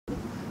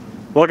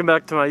Welcome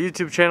back to my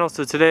YouTube channel.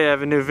 So today I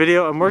have a new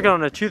video. I'm working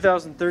on a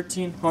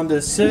 2013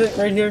 Honda Civic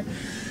right here.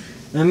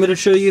 And I'm going to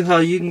show you how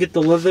you can get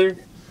the leather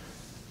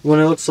when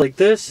it looks like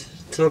this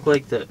to look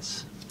like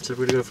this. So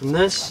we're going to go from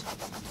this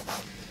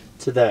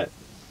to that.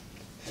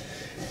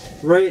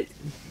 Right,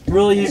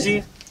 really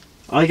easy.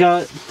 I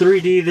got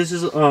 3D. This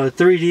is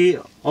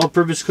 3D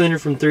all-purpose cleaner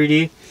from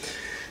 3D.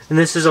 And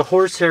this is a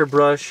horsehair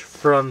brush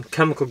from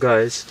Chemical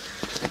Guys.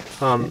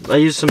 I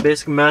use some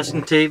basic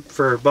masking tape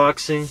for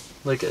boxing,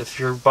 like if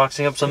you're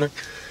boxing up something.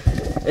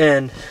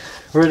 And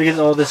we're gonna get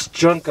all this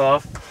junk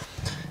off.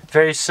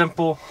 Very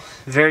simple,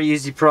 very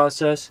easy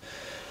process.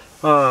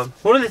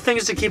 One of the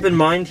things to keep in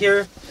mind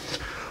here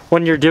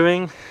when you're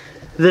doing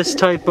this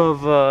type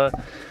of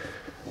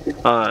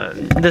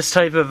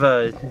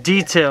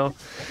detail,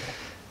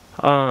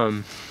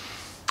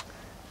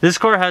 this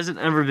car hasn't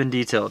ever been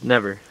detailed,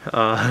 never.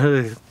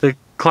 The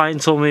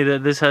client told me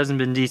that this hasn't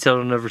been detailed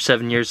in over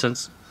 7 years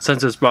since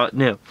it was bought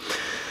new.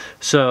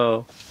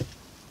 So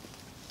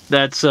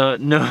that's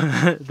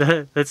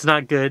that's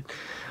not good.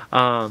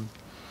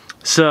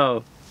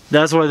 So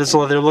that's why this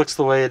leather looks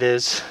the way it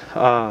is.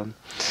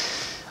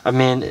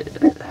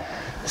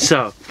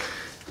 So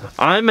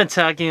I'm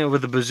attacking it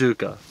with a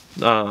bazooka.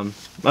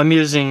 I'm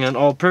using an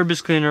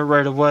all-purpose cleaner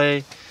right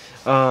away.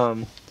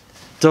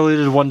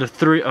 Diluted 1 to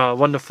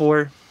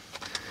 4.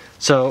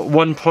 So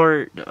 1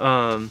 part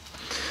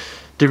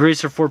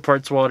degreaser, 4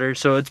 parts water.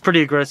 So it's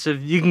pretty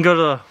aggressive. You can go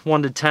to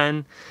 1 to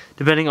 10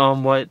 depending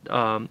on what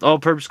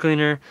all-purpose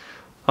cleaner.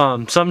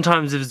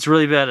 Sometimes if it's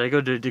really bad, I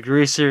go to a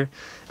degreaser.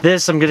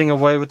 This, I'm getting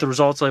away with the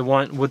results I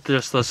want with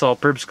this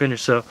all-purpose cleaner,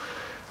 so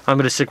I'm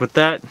going to stick with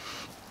that.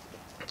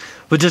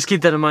 But just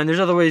keep that in mind. There's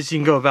other ways you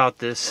can go about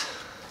this.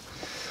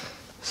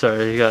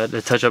 Sorry, you got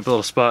to touch up a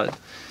little spot.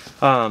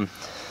 And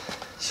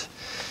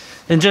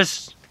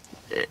just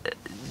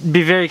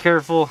be very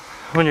careful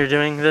when you're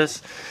doing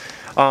this.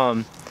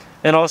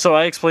 And also,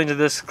 I explained to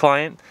this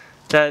client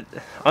that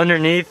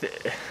underneath,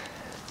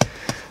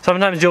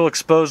 sometimes you'll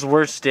expose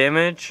worse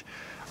damage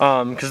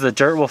because the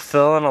dirt will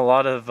fill in a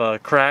lot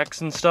of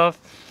cracks and stuff,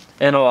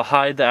 and it'll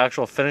hide the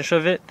actual finish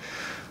of it.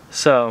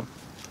 So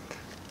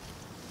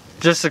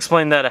just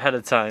explain that ahead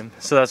of time.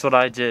 So that's what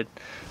I did.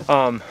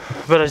 But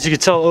as you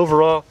can tell,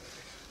 overall,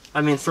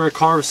 I mean, for a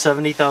car with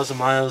 70,000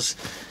 miles,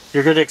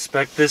 you're going to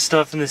expect this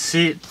stuff in the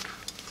seat.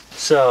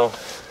 So,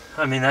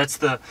 I mean, that's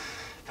the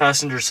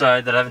passenger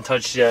side that I haven't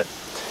touched yet.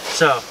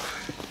 So,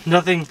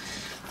 nothing,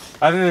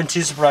 I haven't been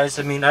too surprised.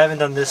 I mean, I haven't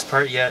done this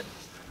part yet,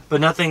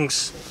 but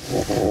nothing's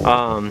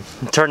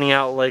turning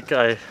out like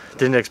I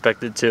didn't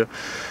expect it to.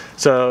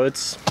 So,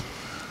 it's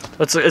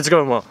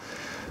going well.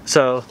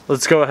 So,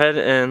 let's go ahead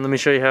and let me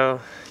show you how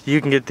you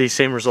can get these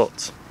same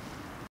results.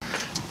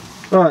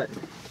 Alright,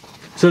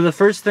 so the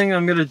first thing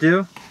I'm going to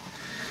do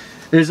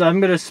is I'm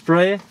going to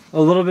spray a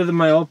little bit of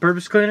my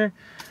all-purpose cleaner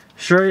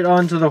straight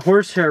onto the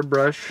horsehair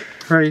brush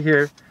right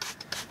here.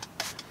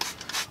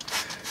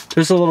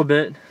 Just a little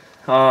bit,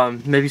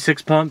 maybe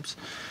 6 pumps.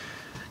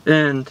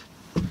 And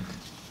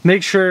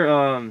make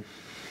sure,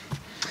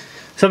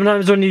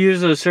 sometimes when you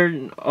use a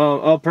certain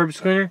all-purpose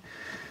cleaner,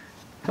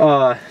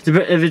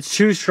 if it's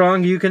too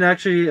strong, you can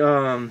actually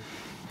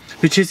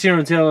be chasing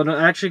on tail, and it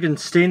actually can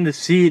stain the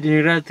seat, and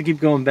you're gonna have to keep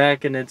going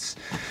back, and it's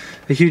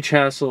a huge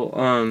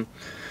hassle.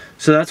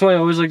 So that's why I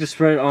always like to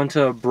spread it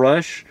onto a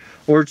brush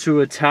or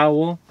to a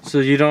towel, so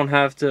you don't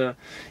have to,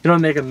 you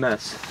don't make a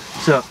mess.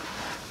 So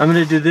I'm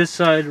gonna do this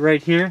side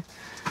right here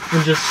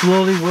and just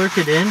slowly work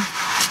it in,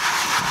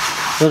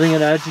 letting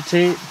it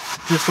agitate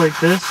just like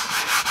this.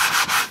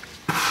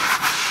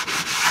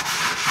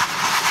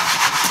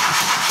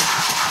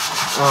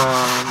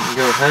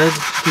 Go ahead,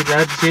 keep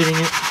agitating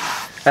it.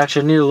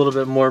 Actually, I need a little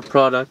bit more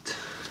product,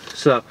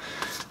 so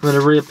I'm gonna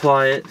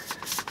reapply it.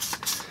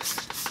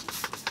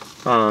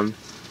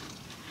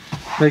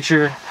 Make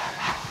sure,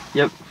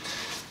 yep.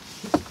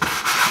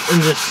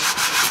 And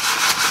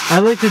just, I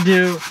like to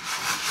do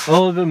a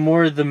little bit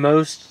more than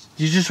most.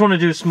 You just want to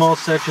do small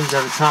sections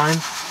at a time.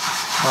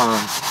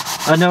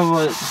 I know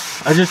what,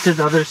 I just did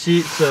the other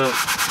seat, so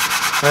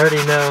I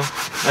already know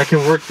I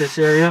can work this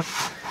area.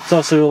 It's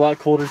also a lot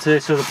colder today,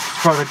 so the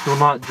product will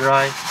not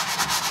dry.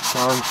 So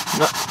I'm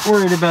not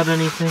worried about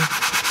anything.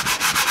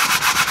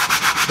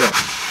 So,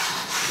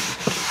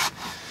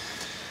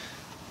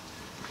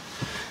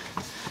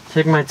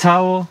 take my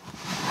towel,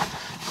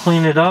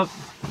 clean it up.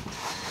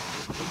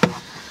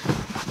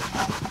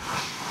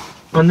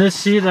 On this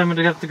seat, I'm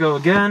gonna have to go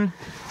again.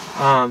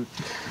 I'd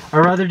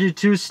rather do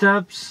 2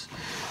 steps.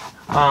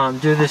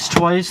 Do this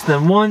twice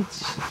than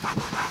once,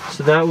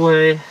 so that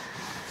way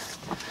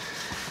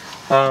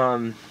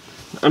I'm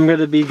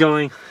gonna be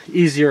going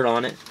easier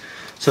on it.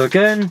 So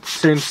again,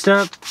 same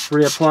step,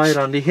 reapply it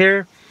onto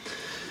here,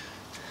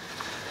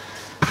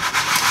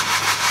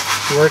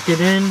 work it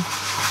in.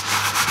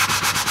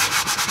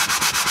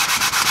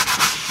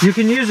 You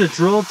can use a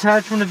drill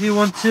attachment if you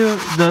want to.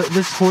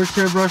 This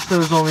horsehair brush though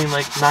is only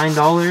like $9.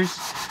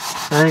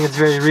 I think it's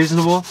very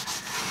reasonable,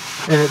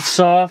 and it's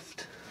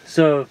soft,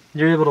 so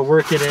you're able to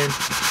work it in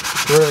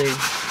really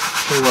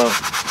well.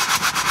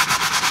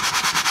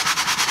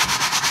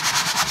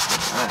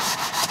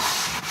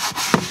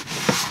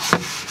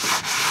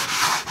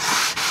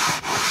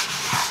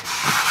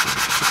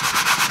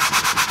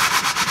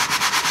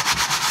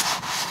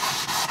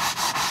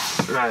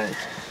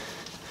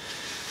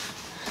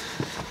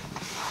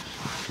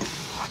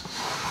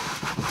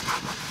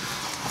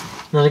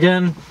 Then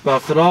again,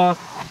 buff it off,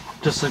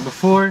 just like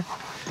before.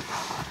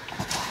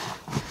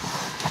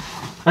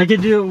 I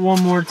could do it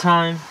one more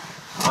time,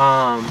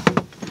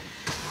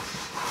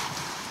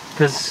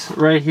 because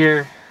right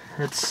here,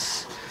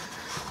 there's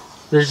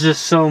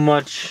just so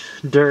much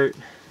dirt,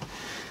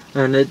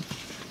 and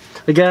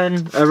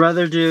again, I'd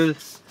rather do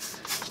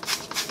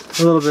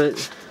a little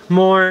bit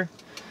more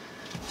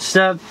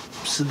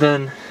steps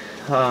than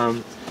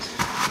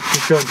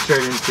just going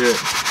straight into it.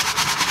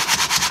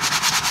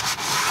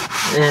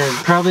 And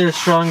probably a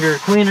stronger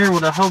cleaner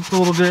would have helped a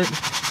little bit,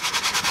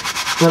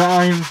 but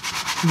I'm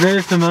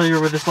very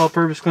familiar with this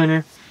all-purpose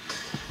cleaner,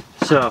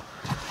 so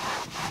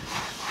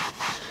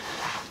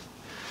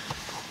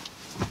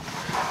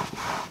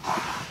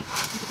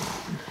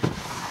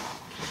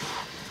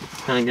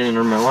kind of getting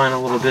under my line a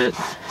little bit,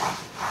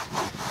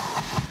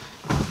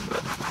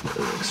 but it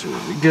looks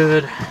really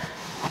good.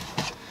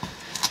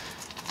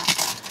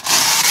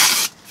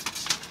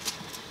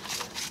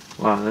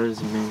 Wow, that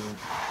is amazing.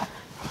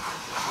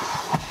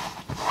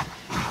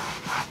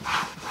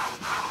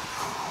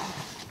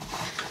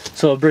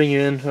 So I'll bring you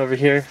in over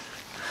here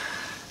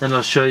and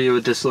I'll show you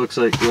what this looks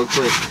like real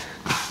quick.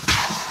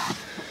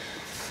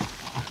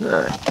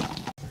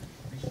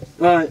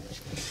 Alright,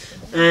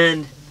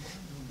 and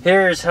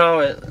here's how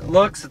it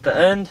looks at the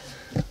end.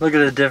 Look at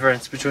the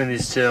difference between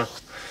these two.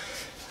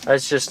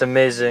 That's just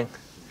amazing.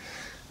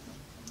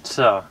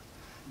 So,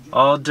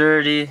 all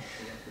dirty,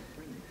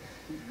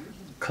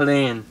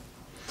 clean.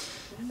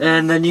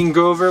 And then you can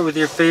go over it with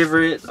your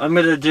favorite. I'm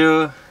going to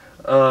do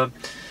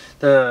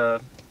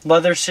the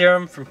leather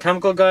serum from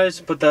Chemical Guys,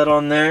 put that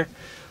on there,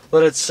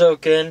 let it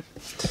soak in,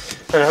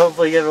 and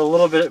hopefully give it a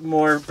little bit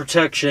more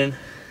protection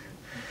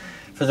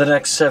for the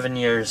next 7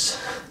 years.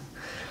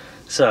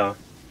 So,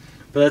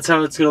 but that's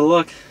how it's gonna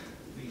look.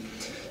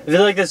 If you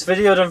like this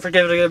video, don't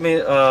forget to give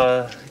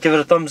it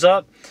a thumbs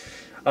up,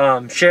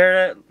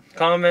 share it,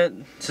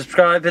 comment,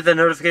 subscribe, hit the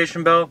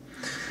notification bell,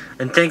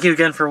 and thank you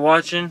again for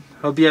watching.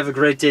 Hope you have a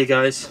great day,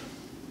 guys.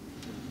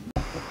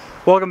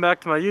 Welcome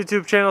back to my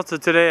YouTube channel. So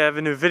today I have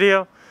a new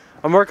video.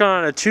 I'm working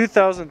on a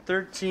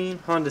 2013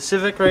 Honda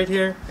Civic right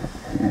here,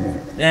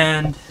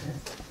 and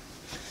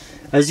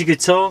as you can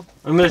tell,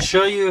 I'm going to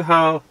show you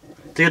how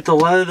to get the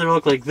leather to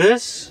look like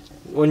this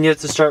when you have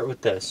to start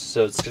with this.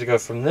 So it's going to go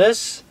from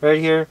this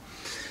right here,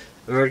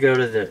 and we're going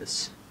to go to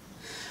this.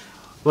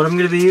 What I'm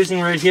going to be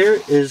using right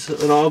here is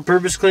an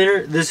all-purpose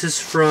cleaner. This is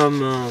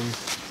from,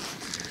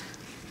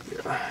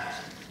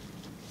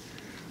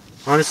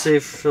 honestly,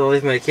 for the life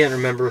of me, I can't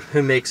remember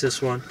who makes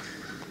this one.